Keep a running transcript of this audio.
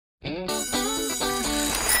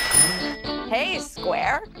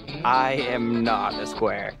square? I am not a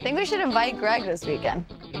square. I think we should invite Greg this weekend.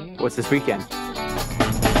 What's this weekend? The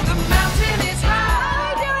mountain is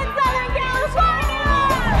high. We're doing Southern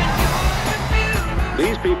California!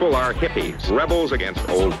 These people are hippies, rebels against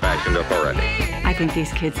old-fashioned authority. I think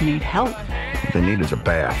these kids need help. What they need is a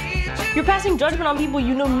bath. You're passing judgment on people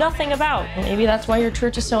you know nothing about. Maybe that's why your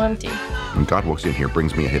church is so empty. When God walks in here,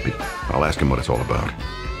 brings me a hippie, I'll ask him what it's all about.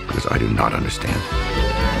 Because I do not understand.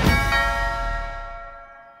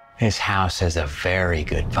 This house has a very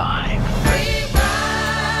good vibe.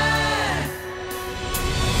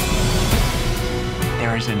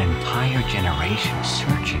 There is an entire generation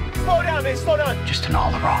searching. Slow down, man, slow down. Just in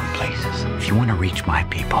all the wrong places. If you want to reach my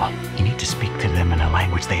people, you need to speak to them in a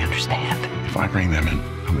language they understand. If I bring them in,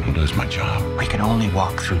 I'm going to lose my job. We can only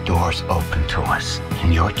walk through doors open to us.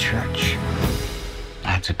 In your church,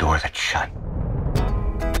 that's a door that's shut.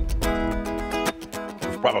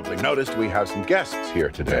 You've probably noticed we have some guests here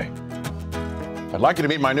today. I'd like you to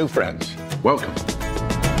meet my new friends. Welcome.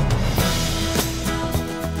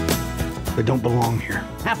 They don't belong here.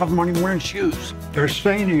 Half of them aren't even wearing shoes. They're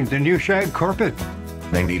staining the new shag carpet.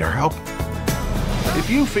 They need our help. If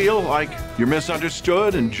you feel like you're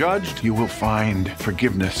misunderstood and judged, you will find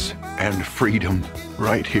forgiveness and freedom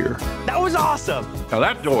right here. That was awesome. Now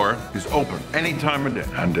that door is open any time of day.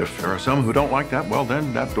 And if there are some who don't like that, well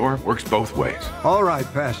then that door works both ways. All right,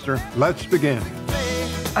 Pastor, let's begin.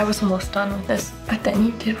 I was almost done with this, but then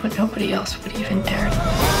you did what nobody else would even dare.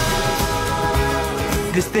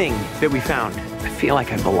 This thing that we found, I feel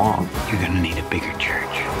like I belong. You're gonna need a bigger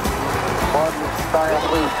church.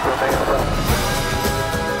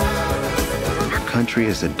 Our country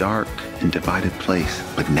is a dark and divided place,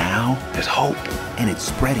 but now there's hope, and it's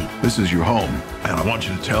spreading. This is your home, and I want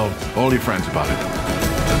you to tell all your friends about it.